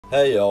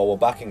Hey yo, we're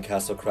back in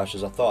Castle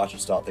Crashers. I thought I should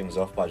start things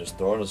off by just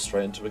throwing us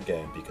straight into a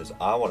game because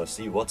I want to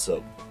see what's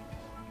up.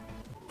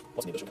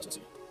 What's in the Castle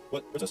Sea?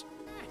 What? What's this?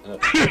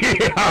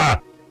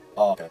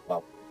 Oh, okay,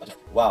 wow.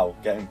 Wow,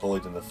 getting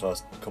bullied in the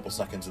first couple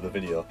seconds of the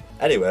video.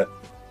 Anyway,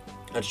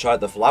 let's try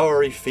the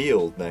flowery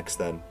field next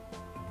then.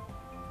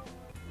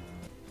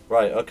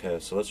 Right, okay,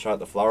 so let's try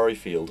the flowery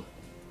field.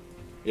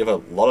 You have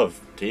a lot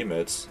of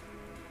teammates.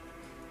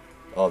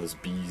 Oh, there's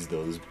bees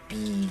though, there's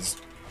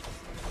bees.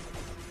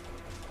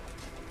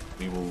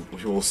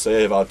 We will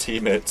save our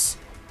teammates,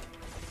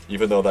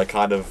 even though they're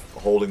kind of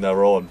holding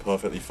their own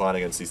perfectly fine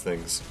against these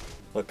things.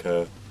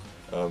 Okay.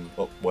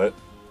 Oh, wait.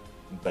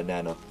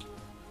 Banana.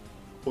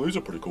 Oh, these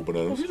are pretty cool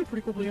bananas. The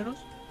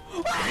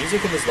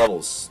music in this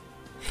level's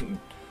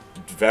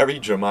very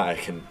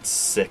dramatic and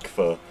sick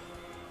for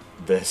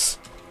this.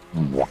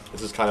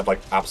 This is kind of like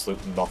absolute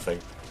nothing.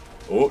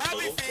 Oh,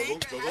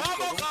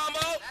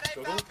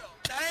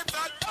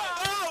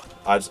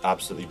 I just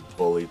absolutely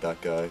bullied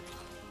that guy.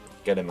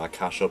 Getting my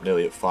cash up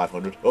nearly at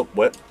 500. Oh,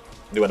 wait.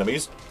 New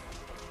enemies.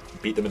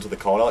 Beat them into the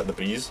corner like the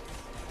bees.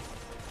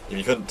 If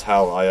you couldn't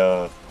tell,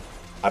 I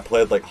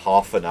played like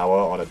half an hour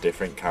on a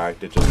different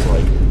character just to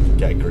like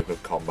get a grip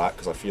of combat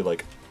because I feel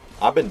like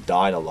I've been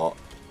dying a lot.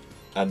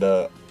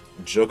 And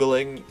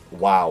juggling,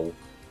 wow.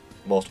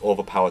 Most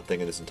overpowered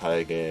thing in this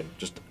entire game.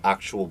 Just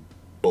actual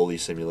bully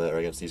simulator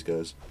against these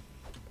guys.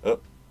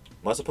 Oh,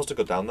 am I supposed to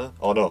go down there?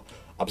 Oh no,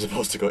 I'm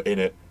supposed to go in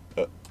it.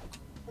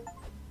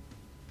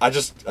 I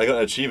got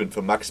an achievement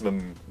for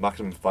maximum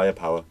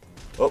firepower.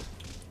 Oh,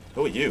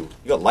 who are you?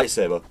 You got a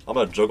lightsaber. I'm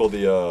gonna juggle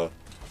the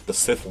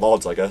Sith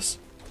Lords, I guess.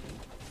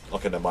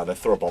 Okay, never mind. They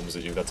throw bombs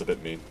at you. That's a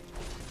bit mean.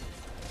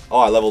 Oh,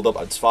 I leveled up.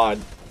 It's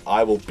fine.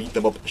 I will beat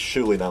them up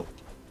surely now.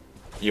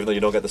 Even though you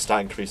don't get the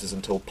stat increases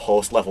until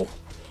post level.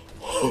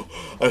 I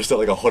just did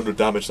like 100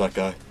 damage that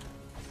guy.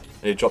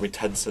 And he dropped me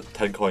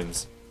 10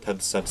 coins. 10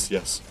 cents,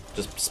 yes.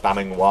 Just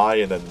spamming Y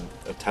and then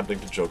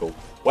attempting to juggle.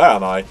 Where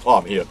am I? Oh,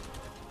 I'm here.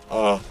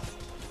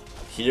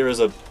 Here is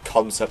a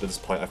concept at this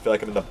point. I feel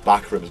like I'm in the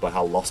back rooms by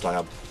how lost I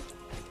am.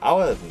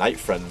 Our night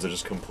friends are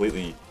just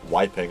completely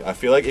wiping. I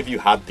feel like if you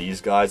had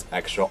these guys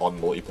extra on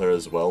multiplayer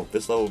as well,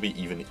 this level would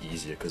be even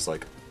easier, because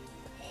like,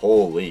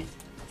 holy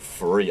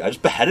free. I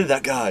just beheaded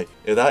that guy.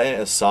 If that ain't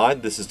a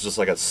sign, this is just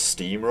like a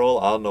steamroll.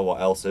 I don't know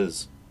what else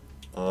is.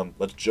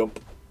 Let's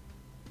jump.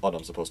 Oh no,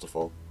 I'm supposed to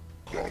fall.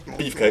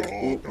 Beefcake.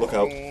 Ooh, look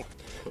out.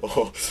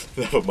 Oh,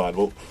 never mind.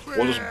 We'll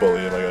just bully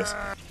him, I guess.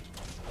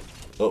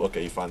 Oh,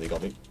 okay, you finally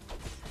got me.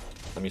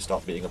 Let me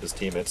stop beating up his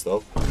teammates,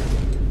 though.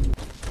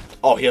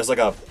 Oh, he has like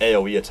a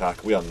AoE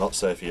attack. We are not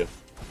safe here.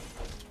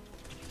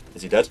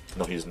 Is he dead?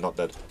 No, he's not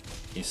dead.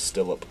 He's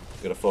still up.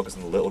 We gotta focus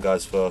on the little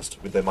guys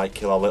first. They might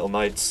kill our little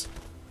knights.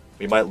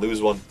 We might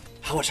lose one.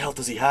 How much health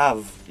does he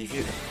have? If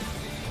you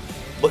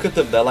look at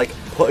them, they're like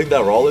putting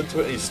their all into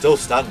it, and he's still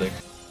standing.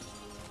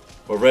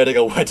 We're raiding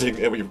a wedding,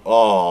 and we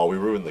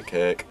ruined the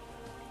cake.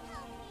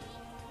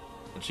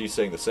 And she's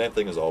saying the same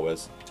thing as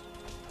always.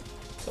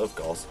 Of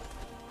course.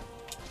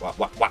 Whack,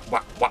 whack, whack,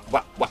 whack, whack,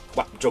 whack, whack,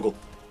 whack, juggle.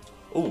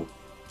 Ooh,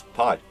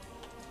 pie.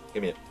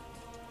 Give me it.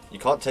 You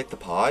can't take the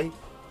pie?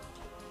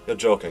 You're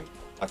joking.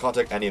 I can't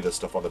take any of this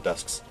stuff on the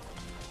desks.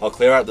 I'll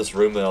clear out this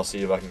room, then I'll see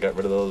if I can get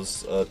rid of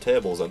those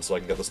tables then, so I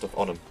can get the stuff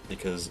on them.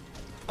 Because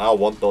I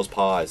want those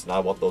pies, and I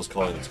want those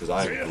coins, because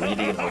I am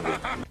greedy and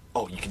hungry.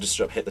 Oh, you can just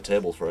straight up hit the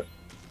table for it.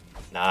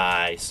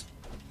 Nice.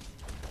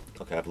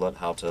 Okay, I've learned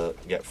how to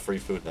get free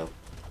food now.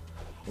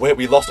 Wait,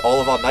 we lost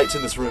all of our knights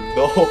in this room.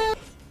 No!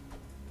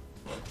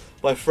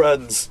 My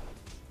friends.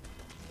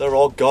 They're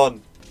all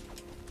gone.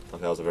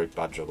 Okay, that was a very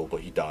bad juggle, but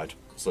he died.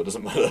 So it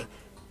doesn't matter.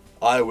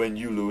 I win,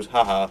 you lose.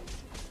 Haha.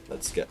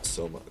 Let's get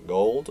some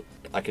gold.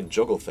 I can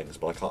juggle things,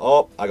 but I can't.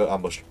 Oh, I got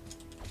ambushed.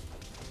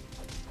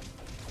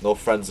 No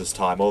friends this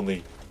time.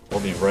 Only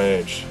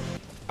rage.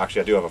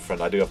 Actually, I do have a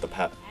friend. I do have the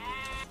pet.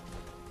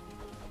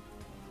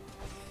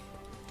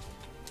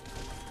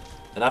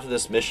 And after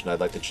this mission, I'd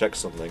like to check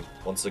something.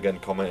 Once again,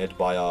 commented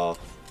by our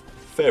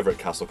favourite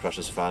Castle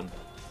Crashers fan.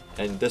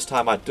 And this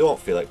time I don't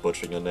feel like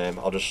butchering your name.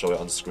 I'll just show it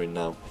on screen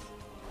now.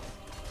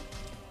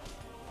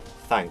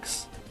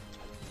 Thanks.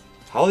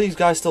 How are these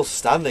guys still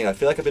standing? I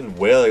feel like I've been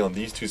wailing on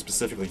these two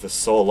specifically for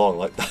so long.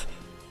 Like that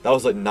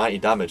was like 90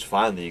 damage.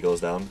 Finally he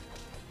goes down.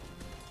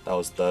 That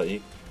was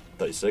 30.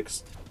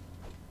 36.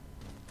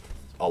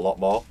 A lot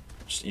more.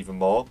 Just even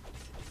more.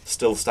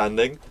 Still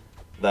standing.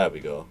 There we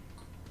go.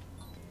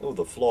 Oh,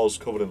 the floor's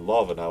covered in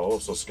lava now. Oh,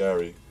 so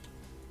scary.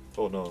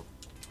 Oh no.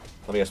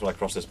 Let me guess, when I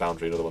cross this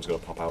boundary, another one's going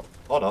to pop out.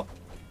 Oh no.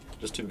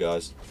 Just two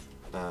guys.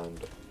 And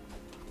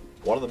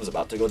one of them is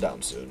about to go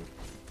down soon.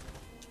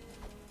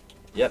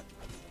 Yep.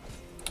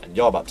 And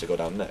you're about to go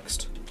down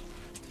next.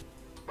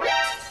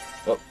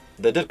 Oh,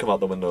 they did come out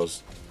the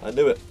windows. I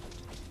knew it.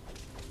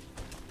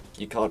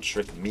 You can't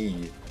trick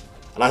me.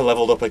 And I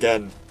leveled up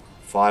again.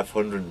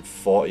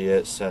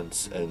 548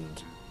 cents.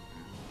 And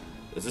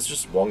is this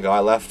just one guy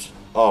left?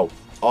 Oh,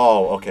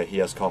 okay, he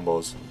has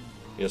combos.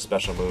 He has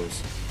special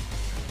moves.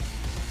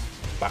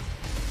 Bah.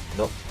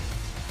 Nope.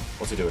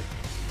 What's he doing?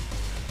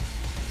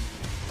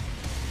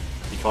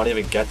 Can't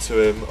even get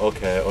to him.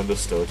 Okay,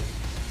 understood.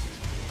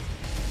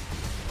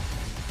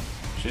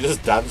 She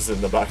just dances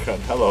in the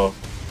background. Hello.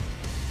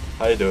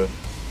 How you doing?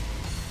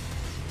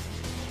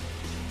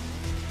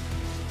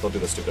 Don't do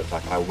the stupid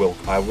attack. I will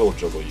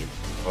juggle you.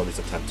 Or at least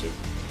attempt to.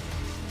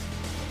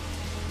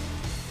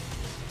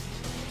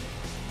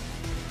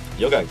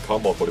 You're getting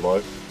combo, buddy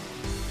boy.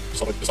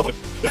 Stop it, stop it.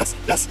 Yes,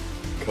 yes!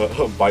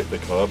 Bite the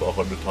curb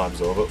 100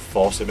 times over.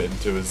 Force him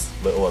into his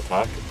little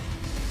attack.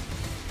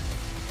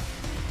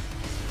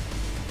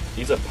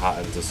 These are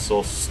patterns are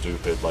so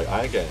stupid. Like,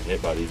 I ain't getting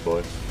hit by these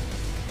boys.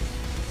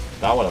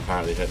 That one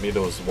apparently hit me.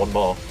 There was one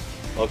more.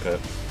 Okay,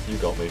 you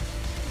got me.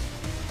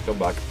 Come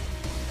back.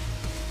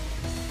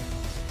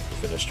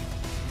 Finished.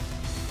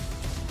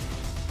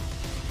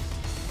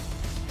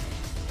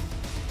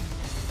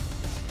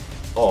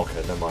 Oh,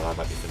 okay, never mind, I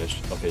might be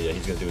finished. Okay, yeah,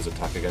 he's gonna do his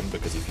attack again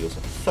because he feels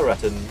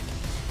threatened.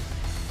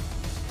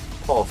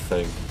 Poor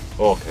thing.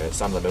 Okay,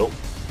 stand in the middle.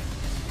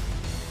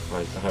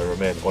 Right, I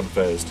remain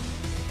unfazed.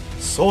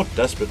 So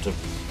desperate to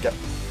get...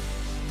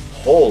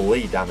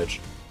 Holy damage.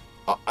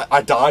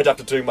 I died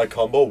after doing my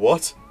combo,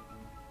 what?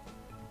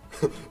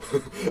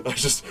 I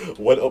just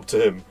went up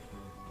to him,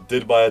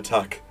 did my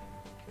attack,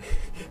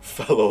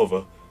 fell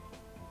over.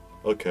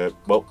 Okay,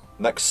 well,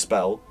 next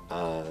spell,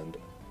 and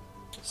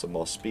some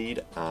more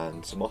speed,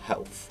 and some more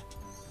health.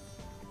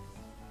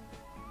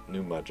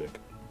 New magic.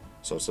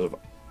 So instead of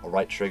a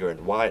right trigger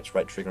in Y, it's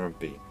right trigger in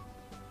B.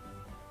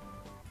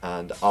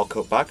 And I'll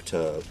cut back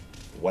to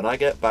when I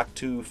get back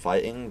to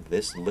fighting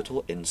this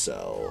little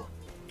incel.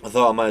 I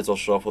thought I might as well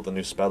show off what the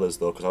new spell is,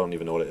 though, because I don't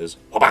even know what it is.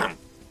 Wha-bam!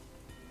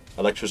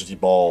 Electricity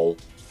ball.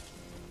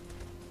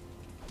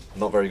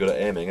 Not very good at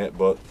aiming it,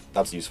 but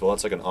that's useful.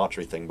 That's like an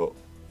archery thing, but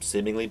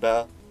seemingly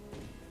better.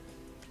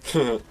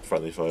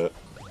 Friendly fire.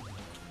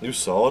 New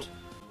sword.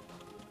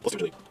 I'll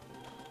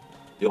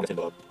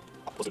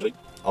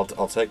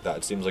take that.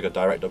 It seems like a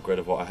direct upgrade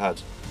of what I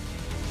had.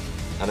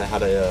 And it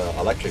had a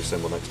electric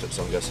symbol next to it,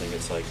 so I'm guessing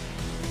it's like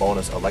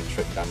bonus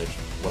electric damage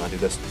when I do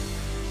this.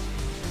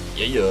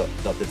 Yeah,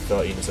 that did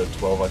 13 instead of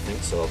 12, I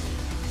think, so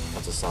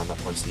that's a sign that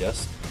points to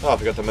yes. Oh, I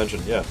forgot to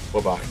mention, yeah,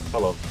 we're back.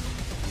 Hello.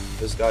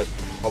 This guy's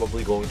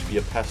probably going to be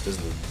a pest,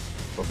 isn't he?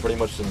 We're pretty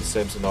much in the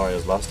same scenario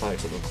as last time,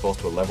 except I'm close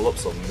to a level up,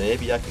 so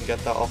maybe I can get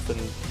that off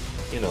and,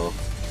 you know,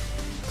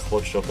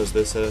 clutch up as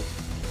this here.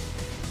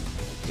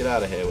 Get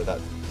out of here with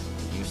that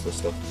useless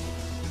stuff.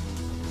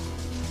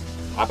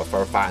 I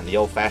prefer fighting the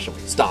old-fashioned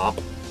way. Stomp,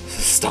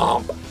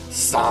 stomp,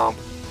 stomp,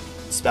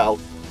 spell,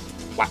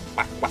 whack,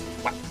 whack, whack,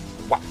 whack,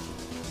 whack,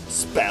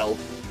 spell.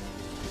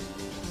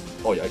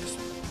 Oh yikes.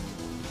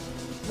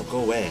 No, go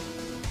away.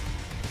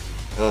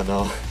 Oh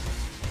no.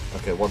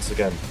 Okay, once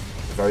again,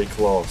 very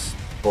close.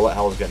 Bullet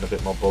hell's getting a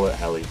bit more bullet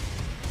helly.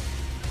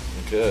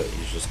 Okay,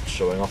 he's just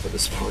showing off at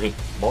this point.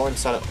 More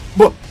insanity.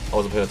 I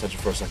wasn't paying attention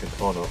for a second.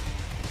 Oh no.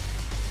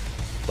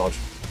 Dodge.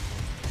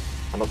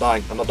 I'm not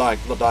dying, I'm not dying,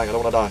 I'm not dying, I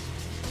don't want to die.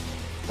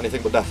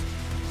 Anything but death.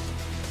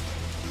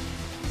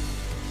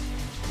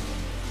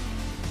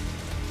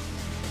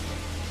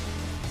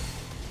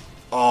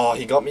 Oh,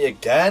 he got me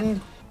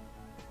again?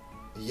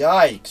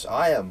 Yikes,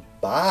 I am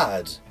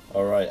bad.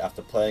 Alright,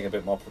 after playing a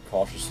bit more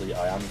precautiously,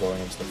 I am going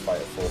into the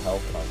fight at full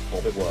health, and I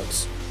hope it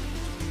works.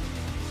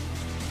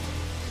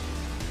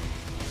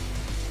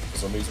 For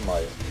some reason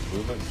my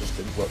movement just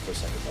didn't work for a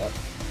second there.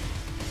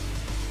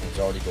 And he's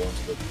already going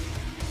to the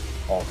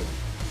organ,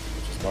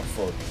 which is not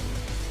fun.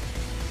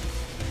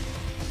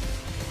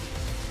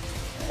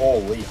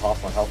 Holy,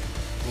 half my health.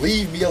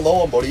 Leave me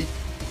alone, buddy!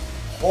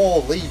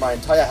 Holy, my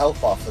entire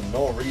health bar for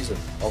no reason.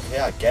 Okay,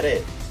 I get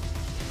it.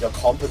 You're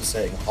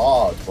compensating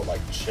hard, but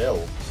like,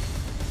 chill.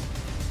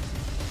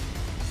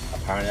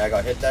 Apparently I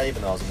got hit there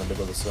even though I was in the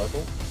middle of the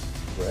circle.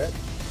 Great.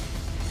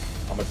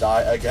 I'm gonna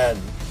die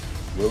again.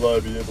 Will I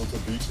be able to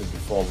beat him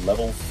before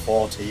level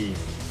 14?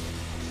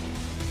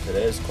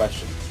 Today's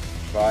question.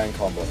 Try and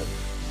combo him.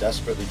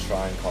 Desperately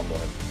try and combo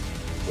him.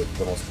 With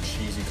the most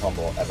cheesy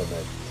combo ever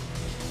made.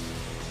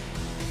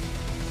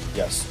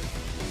 Yes.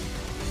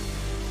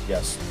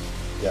 Yes.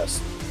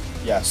 Yes.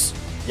 Yes.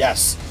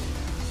 Yes!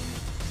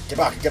 Get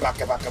back, get back,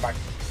 get back, get back!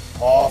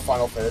 Oh,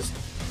 final phase.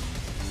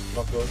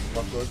 Not good,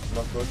 not good,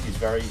 not good.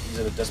 He's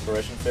in a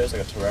desperation phase,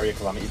 like a Terraria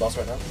Calamity boss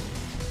right now.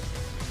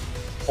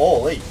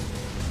 Holy!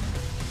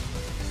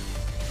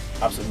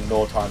 Absolutely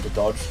no time to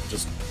dodge.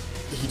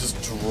 He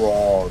just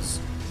draws.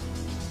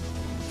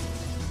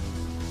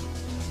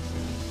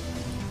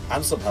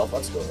 And some health,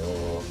 let's go.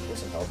 Get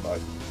some health back.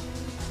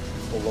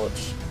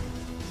 Clutch.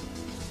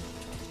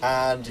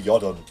 And you're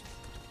done.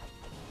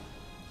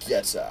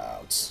 Get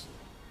out.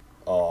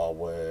 Oh,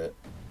 wait.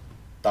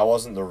 That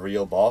wasn't the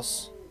real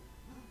boss?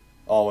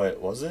 Oh, wait,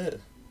 was it?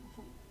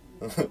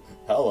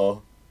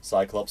 Hello,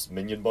 Cyclops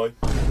minion boy.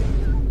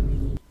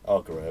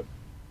 Oh, great.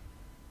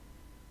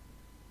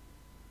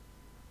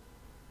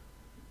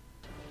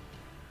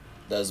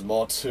 There's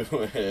more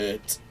to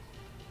it.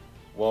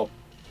 Well,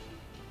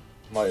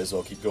 might as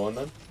well keep going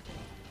then.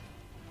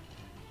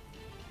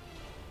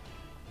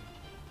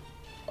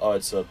 Oh,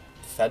 it's a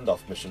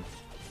fend-off mission.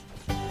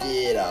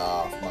 Get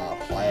off my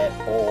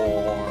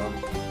platform.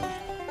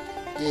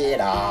 Get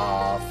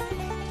off.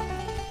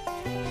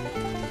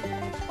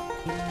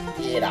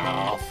 Get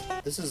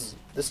off. This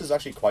is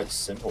actually quite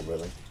simple,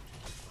 really.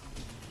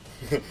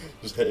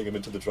 Just hitting him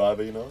into the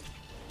driver, you know?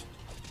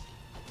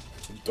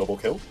 Double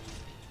kill.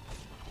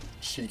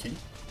 Cheeky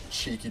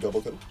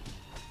double kill.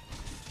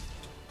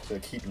 Just gonna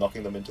keep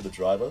knocking them into the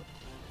driver.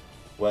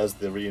 Where's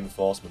the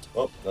reinforcement?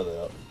 Oh, there they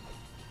are.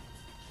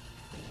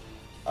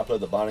 I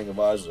played the Binding of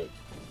Isaac.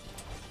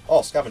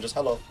 Oh, scavengers,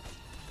 hello.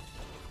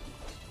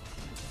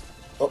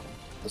 Oh,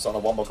 it's on a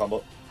wombo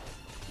combo.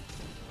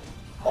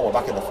 Oh, we're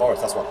back in the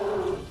forest, that's what.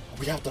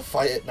 We have to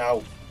fight it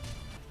now.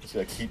 Just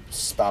gonna keep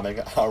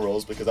spamming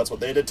arrows because that's what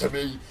they did to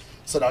me.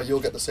 So now you'll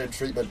get the same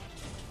treatment.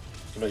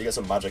 You know, you get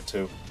some magic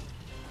too.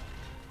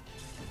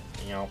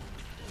 Meow,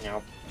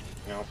 meow,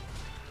 meow,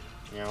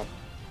 meow,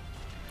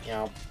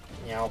 meow,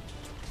 meow,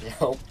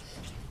 meow.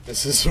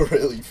 This is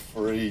really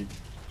free.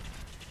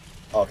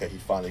 Okay, he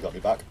finally got me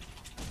back.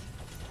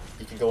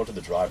 He can go into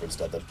the driver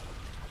instead then.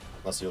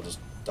 Unless he'll just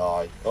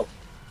die. Oh.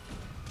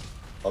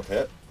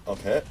 Okay,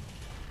 okay.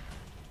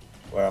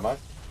 Where am I?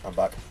 I'm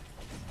back.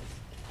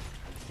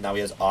 Now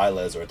he has eye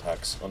laser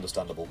attacks.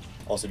 Understandable.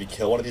 Also, if you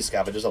kill one of these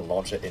scavengers and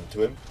launch it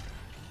into him.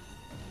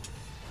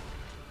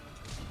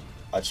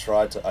 I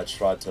tried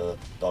to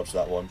dodge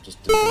that one.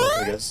 Just didn't work,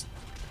 I guess.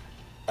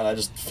 And I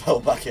just fell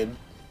back in.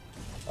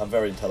 I'm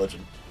very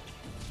intelligent.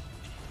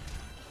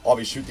 Oh, if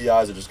you shoot the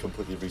eyes, it just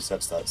completely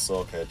resets that. So,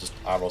 okay, just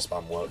arrow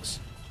spam works.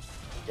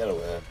 Get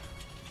away.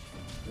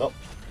 Nope.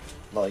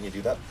 Not letting you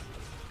do that.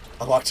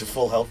 I'm back to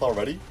full health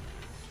already.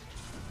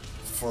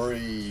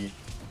 Free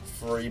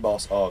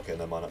boss. Oh, okay,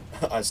 never mind.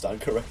 I stand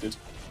corrected.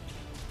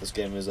 This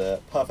game is a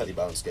perfectly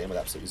balanced game with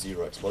absolutely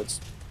zero exploits.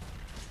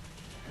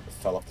 It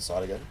fell off the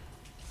side again.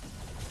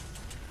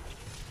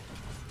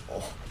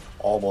 Oh,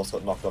 almost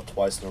got knocked off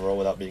twice in a row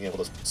without being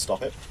able to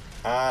stop it.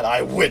 And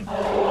I win!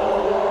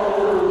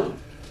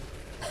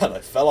 And I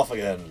fell off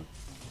again.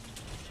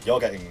 You're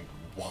getting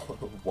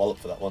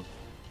walloped for that one.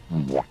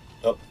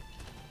 Oh.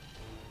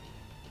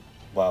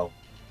 Wow.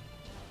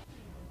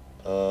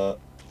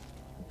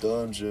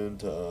 Dungeon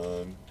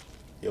time.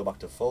 Heal back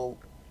to full.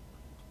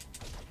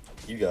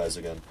 You guys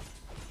again.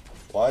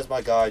 Why is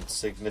my guy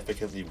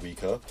significantly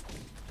weaker?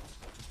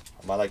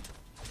 Am I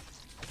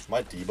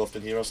debuffed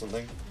in here or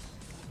something?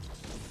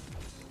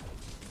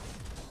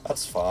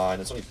 That's fine,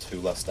 it's only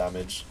 2 less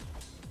damage.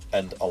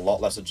 And a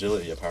lot less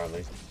agility,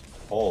 apparently.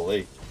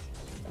 Holy.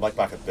 I'm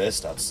back at base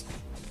stats.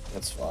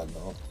 That's fine,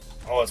 though.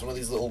 Oh, it's one of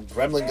these little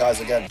gremlin guys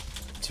again.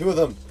 2 of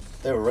them.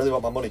 They really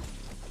want my money.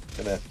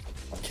 Come here.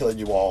 I'm killing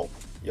you all.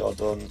 You're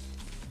done.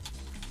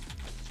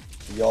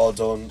 You're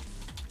done.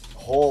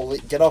 Holy...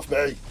 Get off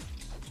me!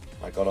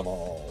 I got them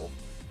all.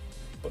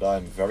 But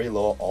I'm very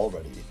low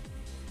already.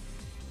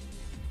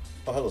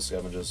 Oh, hello,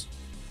 scavengers.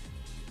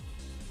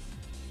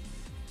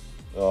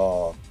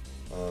 Oh,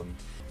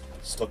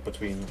 stuck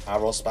between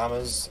arrow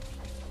spammers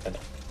and...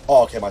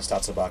 Oh, okay, my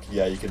stats are back.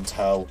 Yeah, you can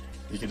tell.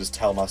 You can just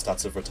tell my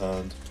stats have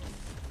returned.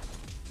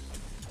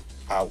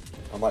 Ow.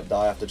 I might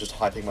die after just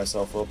hyping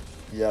myself up.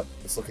 Yep,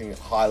 it's looking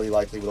highly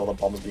likely with all the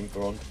bombs being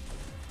thrown.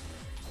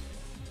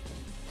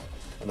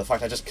 And the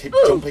fact I just keep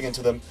jumping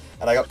into them,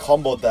 and I got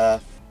comboed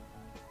there.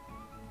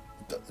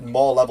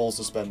 More levels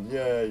to spend.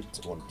 Yay.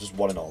 Just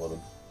one in all of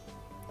them.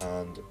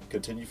 And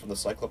continue from the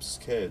Cyclops'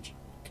 cage.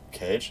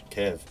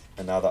 Cave.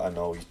 And now that I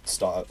know you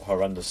start at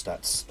horrendous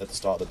stats at the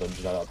start of the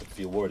dungeon, I don't have to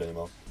feel worried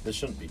anymore. This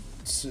shouldn't be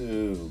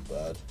too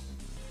bad.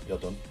 You're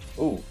done.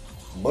 Ooh,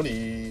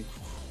 money!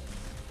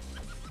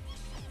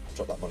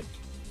 Drop that money.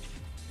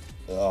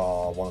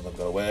 Oh, one of them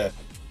got away.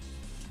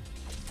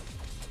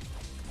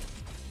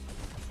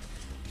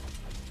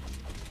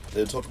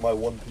 They took my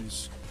one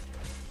piece.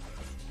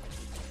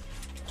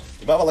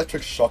 The amount of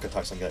electric shock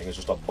attacks I'm getting is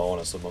just a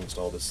bonus amongst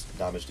all this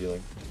damage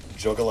dealing.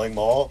 Juggling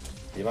more.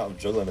 The amount of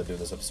juggling I'm doing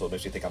this episode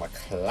makes you think I'm a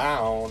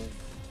clown.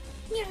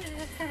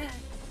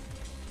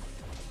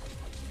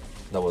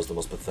 That was the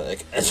most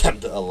pathetic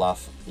attempt at a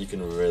laugh. You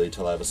can really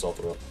tell I have a sore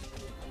throat.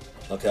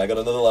 Okay, I got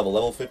another level.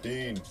 Level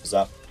 15.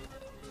 Zap.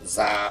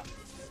 Zap.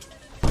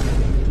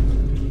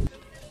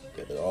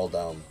 Okay, they're all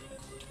down.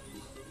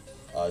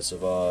 I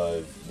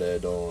survive. They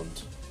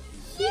don't.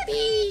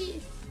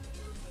 Yippee!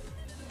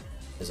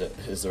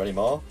 Is there any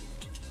more?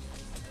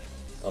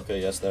 Okay,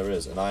 yes there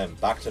is. And I am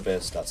back to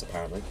base stats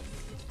apparently.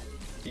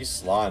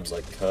 These slimes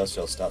like curse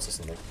your stats or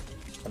something.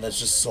 And there's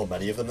just so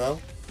many of them now.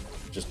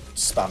 Just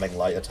spamming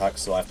light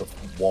attacks so I have to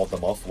ward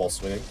them off while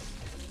swinging.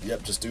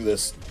 Yep, just do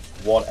this.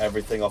 Ward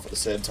everything off at the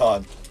same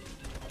time.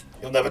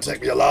 You'll never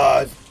take me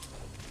alive!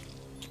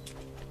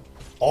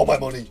 All my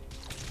money!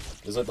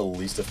 This is like the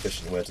least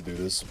efficient way to do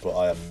this, but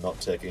I am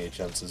not taking any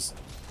chances.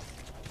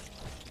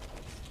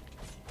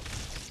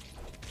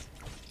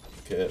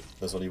 Okay,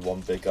 there's only one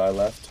big guy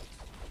left.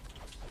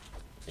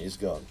 He's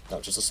gone.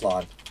 No, just a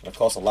slime. And of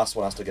course the last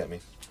one has to get me.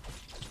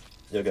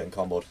 You're getting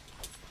comboed.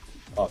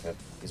 Okay,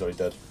 he's already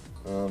dead.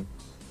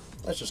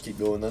 Let's just keep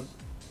going then.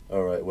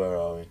 Alright, where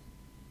are we?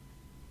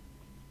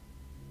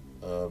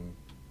 Oh,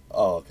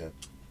 okay.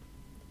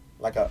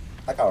 Like a...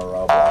 I got a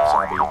Roblox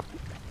zombie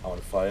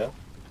on fire.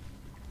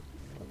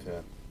 Okay.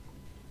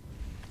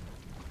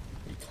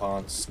 You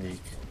can't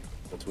sneak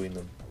between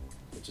them,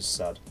 which is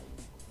sad.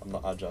 I'm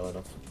not agile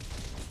enough.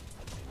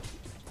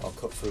 I'll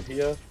cut through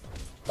here.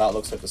 That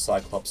looks like the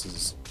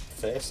Cyclops'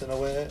 face in a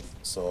way,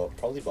 so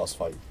probably boss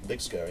fight.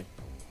 Big scary.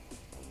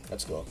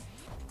 Let's go.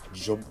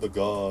 Jump the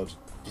guard. Do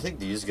you think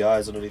these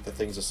guys underneath the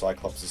things are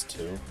Cyclops'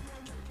 too?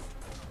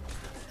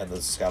 And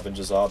the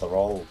scavengers are? They're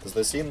all... Because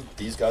they seem...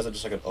 These guys are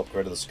just like an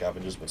upgrade of the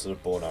scavengers, but instead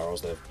of bow and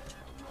arrows, they have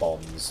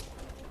bombs.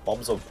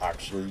 Bombs are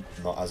actually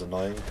not as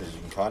annoying, because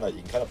you can kind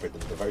of break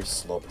them. They're very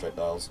slow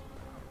projectiles,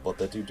 but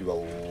they do a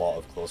lot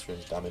of close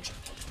range damage.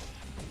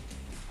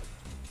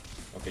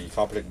 Okay, you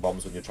can't predict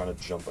bombs when you're trying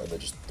to jump and they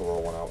just throw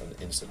one out and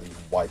instantly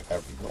wipe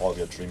all of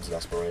your dreams and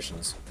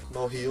aspirations.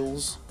 No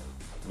heals.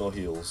 No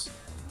heals.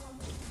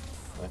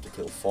 I have to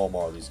kill 4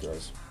 more of these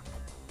guys.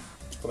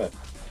 Come here.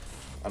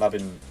 And I've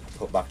been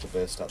put back to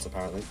base stats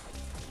apparently.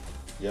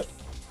 Yep.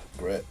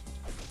 Great.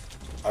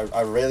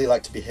 I really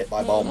like to be hit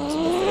by bombs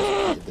and the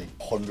face repeatedly.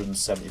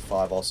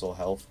 175 or so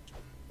health.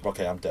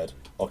 Okay, I'm dead.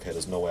 Okay,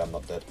 there's no way I'm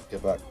not dead.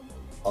 Get back.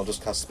 I'll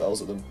just cast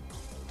spells at them.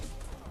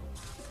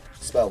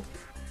 Spell.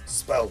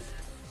 Spell.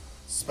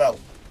 Spell.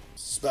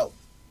 Spell.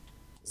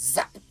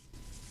 Zap!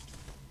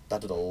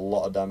 That did a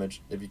lot of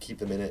damage. If you keep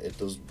them in it, it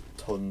does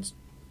tons.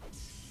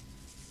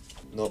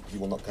 Nope, you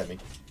will not get me.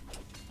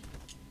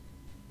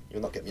 You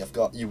will not get me off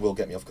guard. You will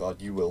get me off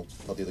guard. You will.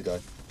 Not the other guy.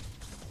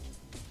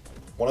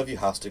 One of you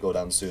has to go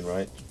down soon,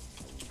 right?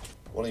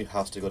 One of you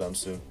has to go down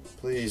soon.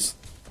 Please.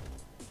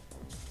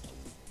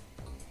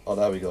 Oh,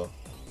 there we go.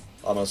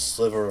 I'm a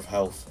sliver of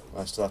health.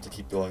 I still have to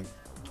keep going.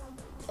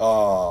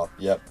 Ah,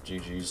 yep,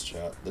 GG's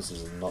chat. This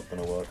is not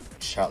gonna work.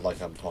 Chat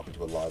like I'm talking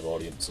to a live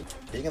audience.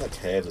 Being in the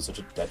caves is such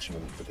a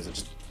detriment because it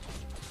just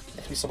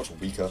makes me so much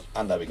weaker.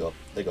 And there we go.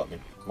 They got me.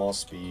 More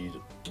speed,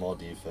 more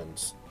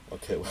defense.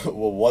 Okay, we're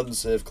one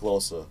save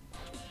closer.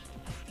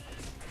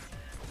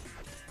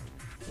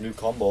 New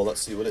combo,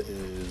 let's see what it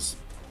is.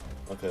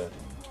 Okay.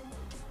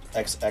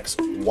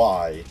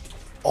 XXY.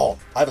 Oh,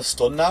 I have a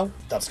stun now?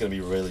 That's gonna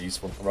be really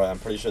useful. Right, I'm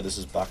pretty sure this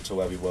is back to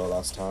where we were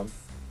last time.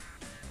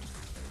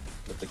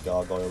 With the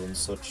gargoyle and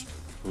such,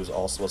 who is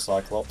also a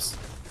Cyclops.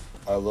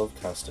 I love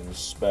casting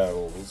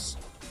spells.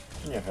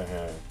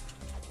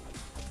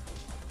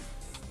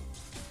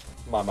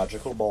 My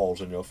magical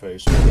balls in your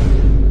face.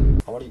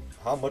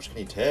 How much can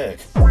he take?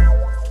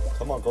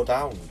 Come on, go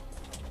down.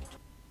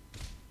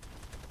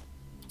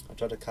 I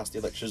tried to cast the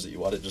electricity,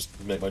 why did it just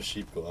make my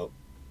sheep go out?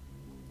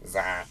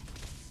 Zah!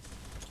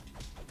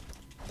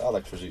 That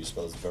electricity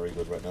spell is very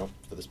good right now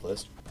for this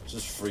place. It's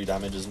just free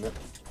damage, isn't it?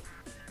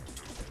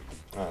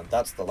 And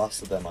that's the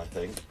last of them, I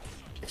think.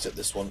 Except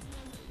this one,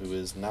 who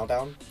is now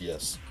down?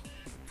 Yes.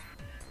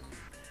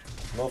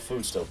 No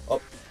food still.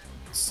 Oh!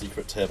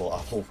 Secret table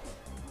apple.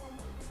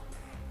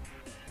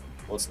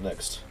 What's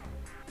next?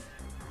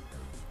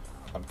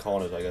 I'm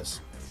cornered, I guess.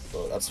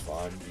 But that's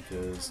fine,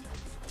 because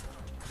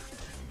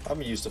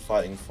I'm used to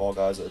fighting 4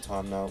 guys at a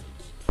time now.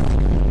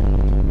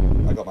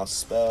 I got my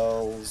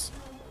spells.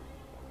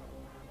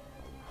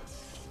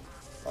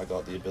 I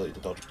got the ability to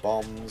dodge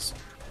bombs.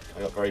 I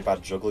got very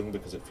bad juggling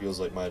because it feels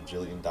like my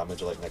agility and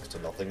damage are like next to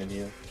nothing in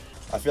here.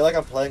 I feel like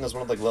I'm playing as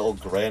one of like little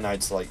grey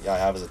knights like I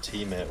have as a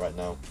teammate right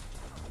now.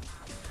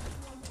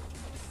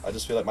 I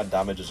just feel like my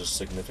damage is just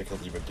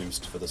significantly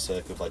reduced for the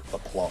sake of like the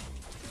plot.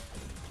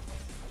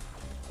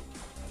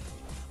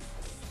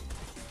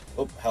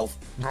 Oh, health.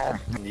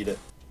 Need it.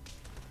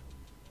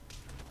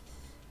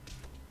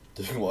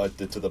 Doing what I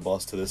did to the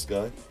boss to this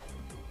guy.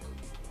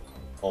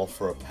 All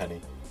for a penny.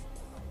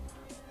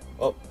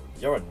 Oh,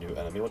 you're a new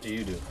enemy. What do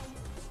you do?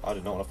 I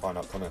do not want to find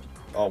out. Come in.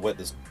 Oh wait,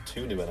 there's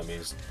 2 new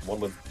enemies. One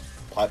with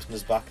pipes in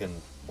his back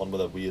and one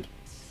with a weird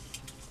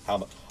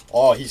helmet.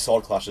 Oh, he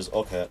sword clashes.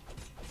 Okay.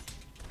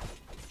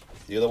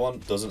 The other one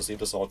doesn't seem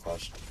to sword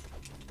clash.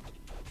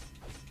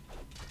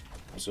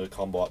 I'm just gonna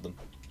combo at them.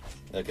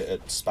 Okay,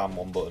 spam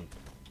one button.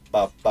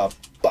 Bap, bap,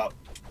 bap.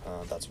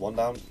 And that's 1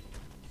 down.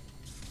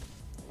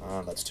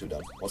 And that's 2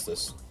 down. What's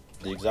this?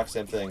 The exact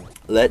same thing.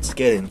 Let's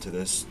get into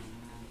this.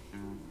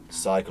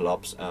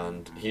 Cyclops,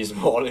 and he's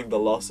mourning the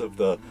loss of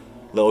the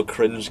little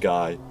cringe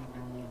guy.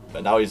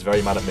 But now he's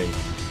very mad at me.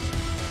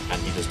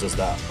 And he just does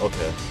that.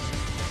 Okay.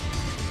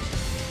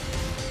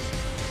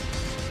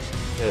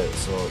 Okay,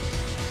 so...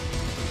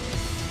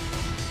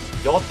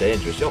 You're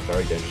dangerous. You're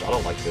very dangerous. I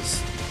don't like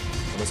this.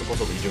 Am I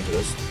supposed to lead you into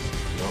this?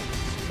 No.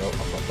 No,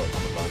 I'm not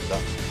fine with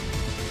that.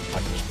 I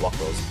can just block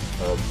those.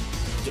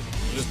 You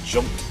just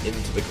jumped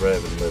into the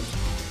grave and lived.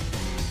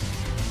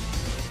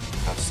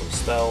 Cast some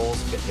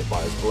spells, get hit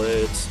by his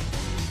blades,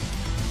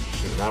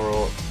 shoot an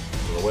arrow,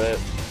 run away.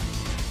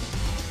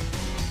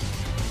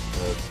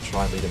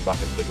 Try and lead him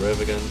back into the grave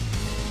again.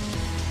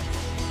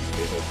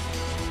 Okay, so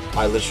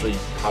I literally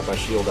had my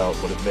shield out,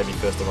 but it made me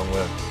face the wrong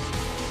way.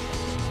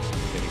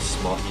 Maybe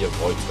smart, he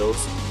avoids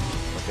those.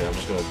 Okay, I'm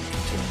just gonna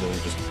continually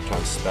just try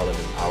and spell him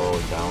and arrow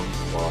him down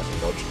while I can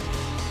dodge.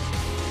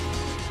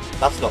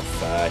 That's not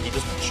fair. He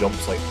just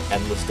jumps like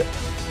endless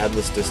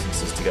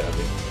distances to get at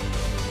me.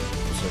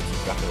 I'm just gonna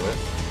keep backing away.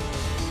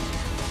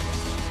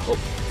 Oh,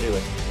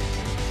 healing.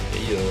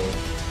 Hey,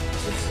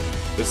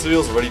 this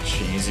feels really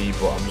cheesy,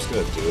 but I'm just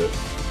gonna do it.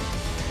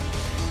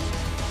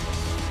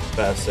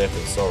 Better safe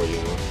than sorry, you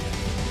know.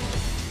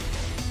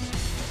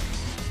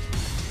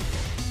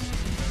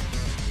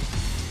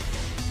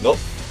 Nope.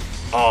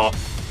 Ah,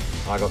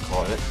 I got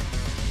caught in it.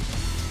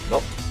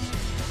 Nope.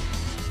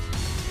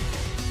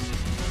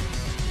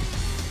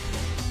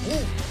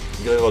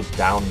 You gotta go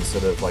down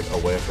instead of like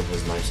away from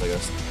his knives, I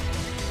guess.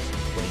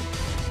 When he...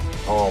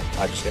 Oh,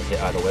 I just get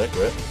hit either way.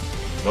 Great.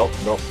 Nope,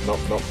 nope, nope,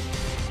 nope.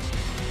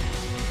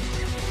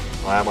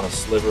 I am on a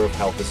sliver of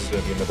health. This is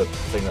going to be another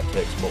thing that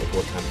takes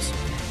multiple attempts,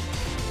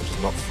 which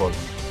is not fun.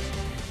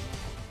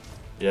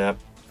 Yeah,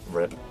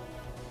 rip.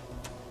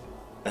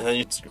 And then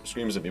he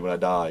screams at me when I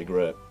die.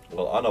 Great.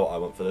 Well, I know what I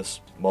want for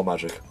this. More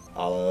magic.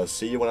 I'll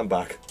see you when I'm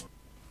back.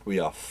 We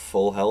are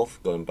full health,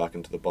 going back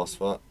into the boss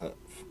fight.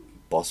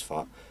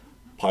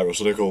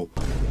 Pyrocynical.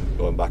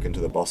 Going back into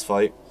the boss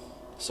fight.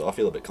 So I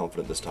feel a bit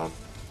confident this time.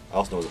 I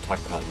also know his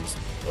attack patterns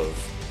of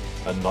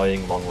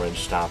annoying long-range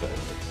stab and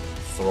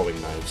throwing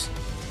knives.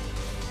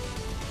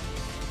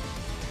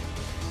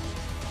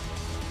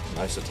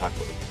 Nice attack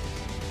button.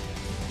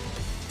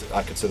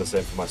 I could say the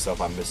same for myself.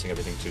 I'm missing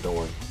everything too, don't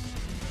worry.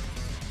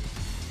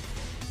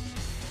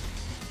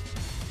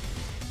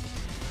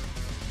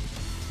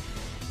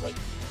 Right.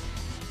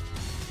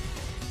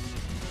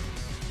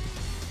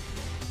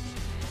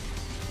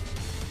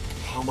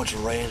 How much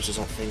range does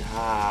that thing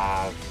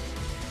have?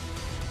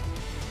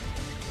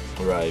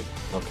 Right.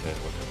 Okay.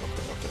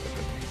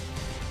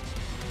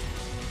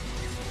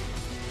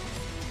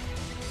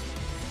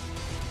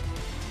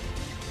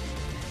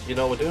 You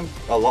know, we're doing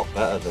a lot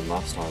better than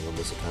last time on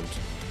this attempt.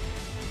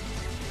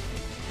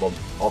 Well,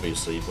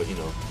 obviously, but you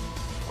know,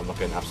 I'm not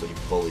getting absolutely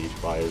bullied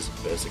by his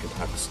basic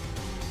attacks.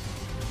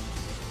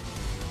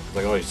 I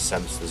can already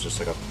sense there's just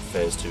like a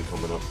phase 2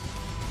 coming up.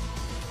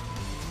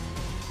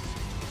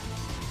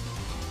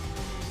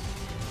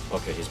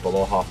 Okay, he's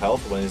below half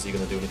health. When is he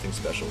going to do anything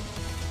special?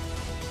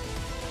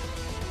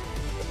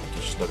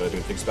 He's just not going to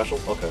do anything special?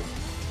 Okay.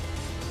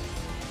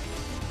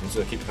 He's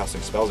going to keep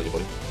casting spells at you,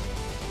 buddy.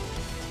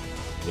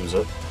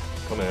 Loser.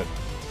 Come here.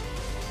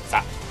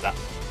 Zap, zap.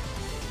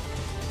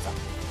 Zap,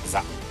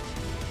 zap. I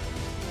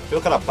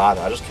feel kind of bad.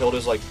 I just killed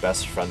his like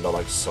best friend or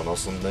like son or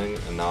something,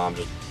 and now I'm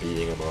just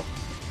beating him up.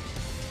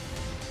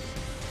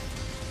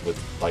 With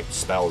like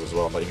spells as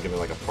well. I'm not even giving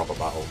like a proper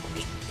battle. I'm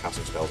just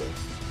casting spells in.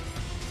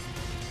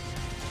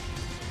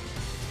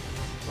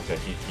 Okay,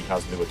 he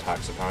has new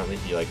attacks apparently.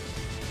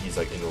 He's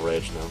like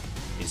enraged now.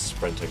 He's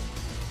sprinting.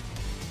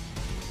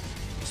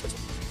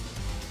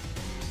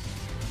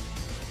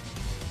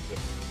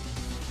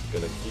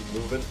 Gonna keep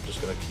moving,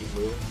 just gonna keep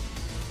moving.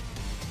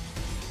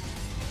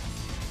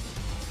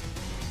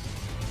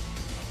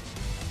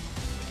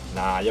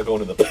 Nah, you're going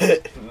to the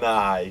pit.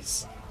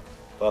 Nice.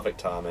 Perfect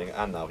timing,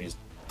 and now he's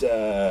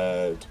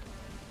dead.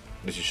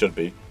 At least he should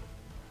be.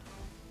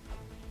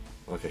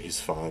 Okay, he's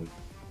fine.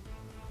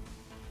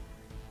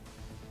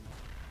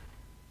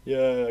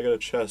 Yeah, I got a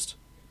chest.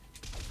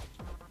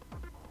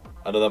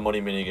 Another money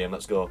minigame,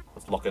 let's go.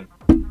 Let's lock in.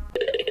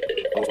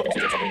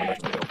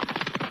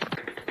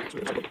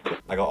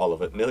 I got all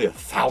of it, nearly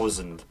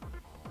 1,000.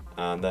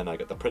 And then I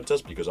get the princess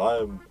because I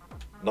am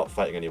not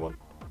fighting anyone.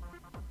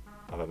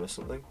 Have I missed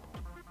something?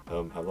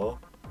 Hello?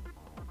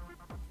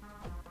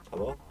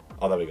 Hello?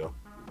 Oh, there we go.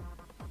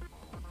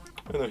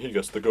 And then he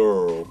gets the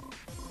girl.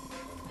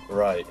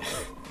 Right.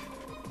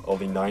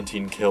 Only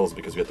 19 kills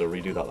because we had to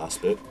redo that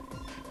last bit.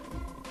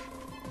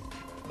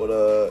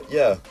 But,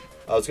 yeah.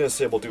 I was gonna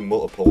say we'll do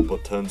multiple,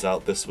 but turns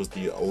out this was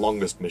the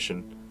longest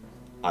mission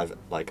I've,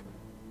 like,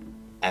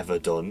 ever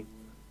done.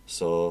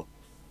 So,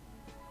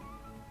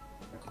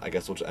 I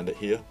guess we'll just end it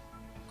here.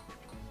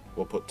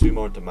 We'll put 2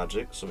 more into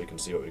magic so we can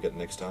see what we get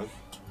next time.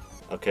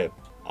 Okay,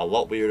 a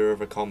lot weirder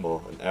of a combo,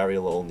 an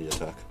aerial only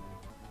attack.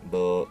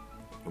 But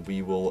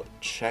we will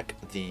check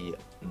the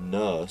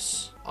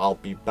nurse. I'll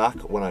be back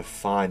when I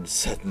find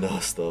said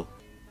nurse though.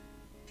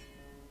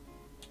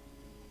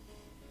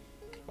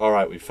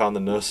 Alright, we found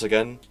the nurse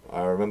again.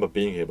 I remember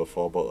being here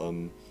before, but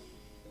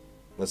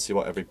let's see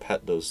what every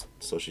pet does.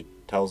 So she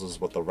tells us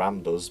what the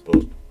ram does,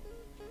 but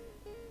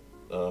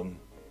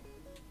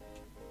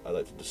I'd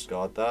like to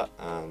discard that,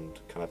 and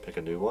can I pick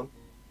a new one?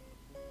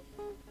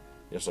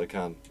 Yes, I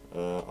can.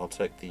 I'll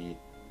see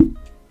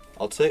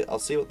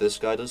what this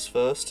guy does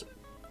first,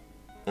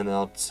 and then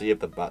I'll see if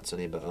the bat's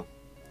any better.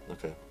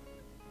 Okay.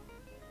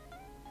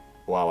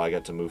 Wow, I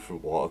get to move through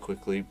water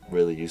quickly.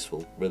 Really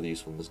useful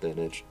in this day and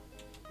age.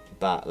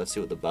 Bat, let's see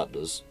what the bat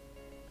does.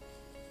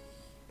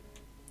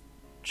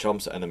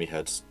 Chomps at enemy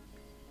heads.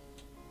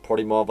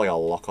 Probably more of like a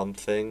lock-on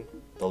thing.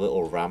 The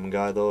little ram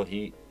guy though,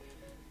 he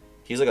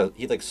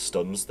like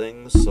stuns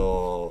things,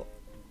 so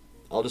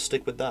I'll just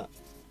stick with that.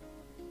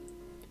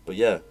 But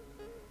yeah,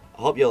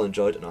 I hope you all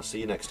enjoyed, and I'll see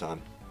you next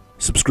time.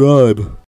 Subscribe.